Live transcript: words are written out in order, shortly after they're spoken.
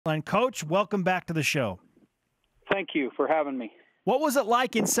And Coach, welcome back to the show. Thank you for having me. What was it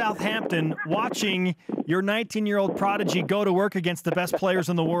like in Southampton watching your 19-year-old prodigy go to work against the best players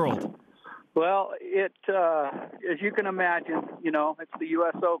in the world? Well, as you can imagine, it's the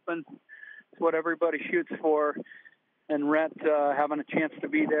U.S. Open. It's what everybody shoots for. And Rhett having a chance to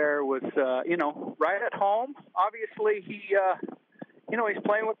be there was, right at home. Obviously, he's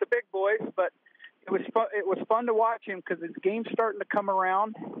playing with the big boys, but it was fun to watch him because his game's starting to come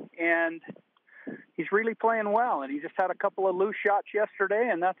around, and he's really playing well. And he just had a couple of loose shots yesterday,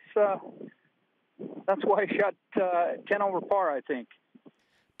 and that's why he shot 10 over par, I think.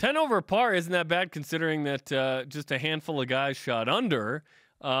 10 over par isn't that bad considering that just a handful of guys shot under.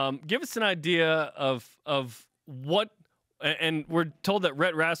 Give us an idea of what, and we're told that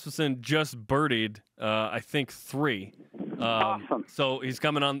Rhett Rasmussen just birdied, I think, 3. Awesome. So he's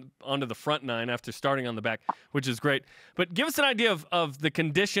coming onto the front 9 after starting on the back, which is great. But give us an idea of the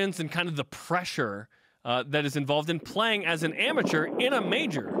conditions and kind of the pressure that is involved in playing as an amateur in a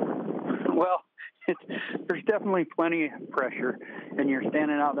major. Well, there's definitely plenty of pressure, and you're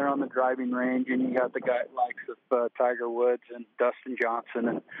standing out there on the driving range, and you got the guy likes of Tiger Woods and Dustin Johnson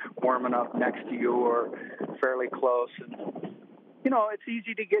and warming up next to you or fairly close. And, it's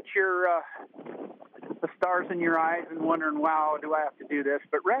easy to get the stars in your eyes and wondering, wow, do I have to do this?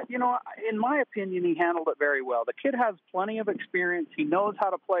 But Rhett, in my opinion, he handled it very well. The kid has plenty of experience. He knows how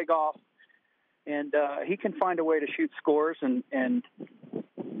to play golf, and he can find a way to shoot scores, and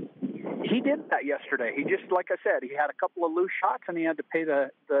he did that yesterday. He just, like I said, he had a couple of loose shots, and he had to pay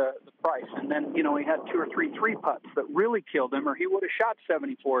the price. And then, he had 2 or 3 3-putts that really killed him, or he would have shot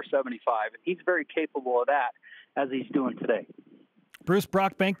 74 or 75. And he's very capable of that, as he's doing today. Bruce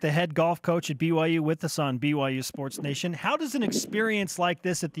Brockbank, the head golf coach at BYU, with us on BYU Sports Nation. How does an experience like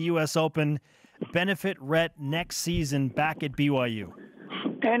this at the U.S. Open benefit Rhett next season back at BYU?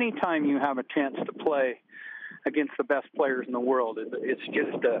 Anytime you have a chance to play against the best players in the world, it's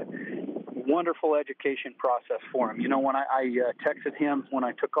just a wonderful education process for him. When I texted him when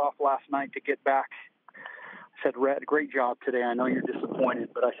I took off last night to get back, I said, Rhett, great job today. I know you're disappointed,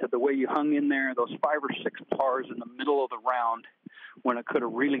 but I said the way you hung in there, those 5 or 6 pars in the middle of the round when it could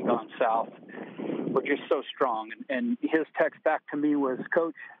have really gone south, were just so strong. And his text back to me was,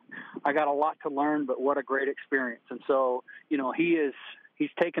 Coach, I got a lot to learn, but what a great experience. And so, he's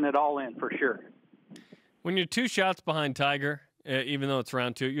taken it all in for sure. When you're 2 shots behind Tiger, even though it's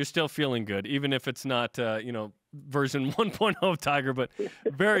round 2, you're still feeling good, even if it's not, version 1.0 of Tiger, but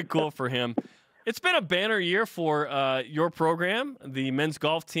very cool for him. It's been a banner year for your program, the men's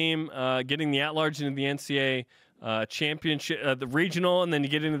golf team, getting the at-large into the NCAA championship, the regional, and then you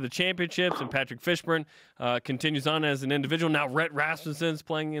get into the championships, and Patrick Fishburne continues on as an individual. Now Rhett Rasmussen's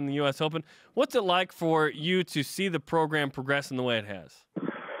playing in the U.S. Open. What's it like for you to see the program progress in the way it has?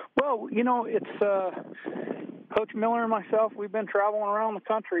 Well, it's Coach Miller and myself, we've been traveling around the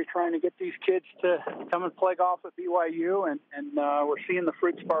country trying to get these kids to come and play golf at BYU, and we're seeing the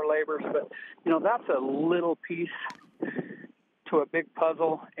fruits of our labors. But, that's a little piece to a big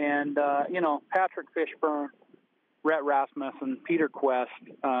puzzle. And, Patrick Fishburne, Rhett Rasmussen, Peter Quest,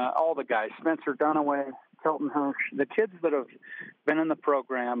 all the guys, Spencer Dunaway, Kelton Hirsch, the kids that have been in the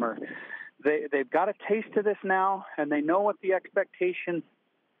program, they've got a taste of this now, and they know what the expectations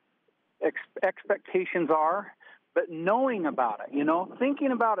are. But knowing about it,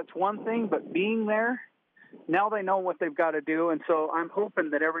 thinking about it's one thing, but being there, now they know what they've got to do. And so I'm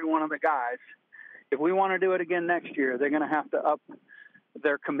hoping that every one of the guys, if we want to do it again next year, they're going to have to up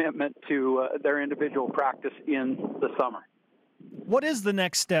their commitment to their individual practice in the summer. What is the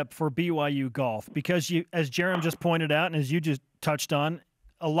next step for BYU golf? Because as Jerem just pointed out, and as you just touched on,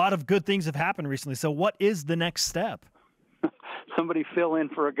 a lot of good things have happened recently. So what is the next step? Somebody fill in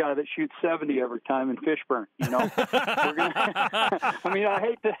for a guy that shoots 70 every time in Fishburne. We're gonna, I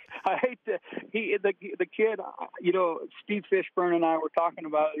hate to. The kid. Steve Fishburne and I were talking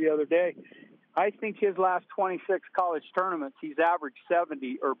about it the other day. I think his last 26 college tournaments, he's averaged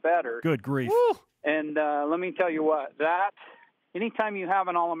 70 or better. Good grief! Woo! And let me tell you what, that anytime you have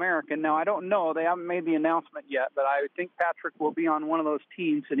an All-American, now I don't know, they haven't made the announcement yet, but I think Patrick will be on one of those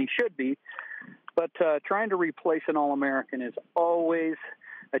teams, and he should be. But trying to replace an All-American is always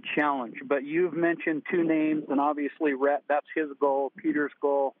a challenge. But you've mentioned 2 names, and obviously Rhett, that's his goal, Peter's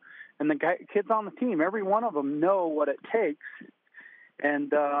goal. And the kids on the team, every one of them know what it takes.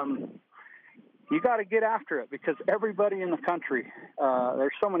 And you got to get after it because everybody in the country,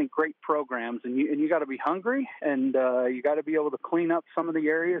 there's so many great programs, and you got to be hungry, and you got to be able to clean up some of the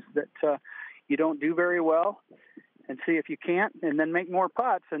areas that you don't do very well. And see if you can't, and then make more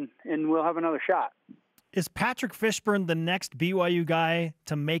putts, and we'll have another shot. Is Patrick Fishburne the next BYU guy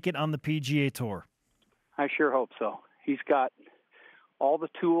to make it on the PGA Tour? I sure hope so. He's got all the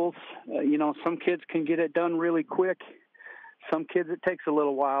tools. Some kids can get it done really quick. Some kids it takes a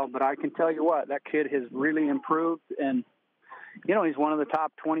little while, but I can tell you what, that kid has really improved, and he's one of the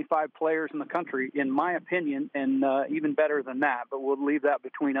top 25 players in the country, in my opinion, and even better than that, but we'll leave that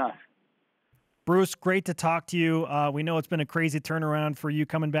between us. Bruce, great to talk to you. We know it's been a crazy turnaround for you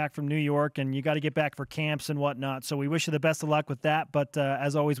coming back from New York, and you got to get back for camps and whatnot, so we wish you the best of luck with that, but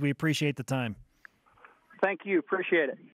as always, we appreciate the time. Thank you. Appreciate it.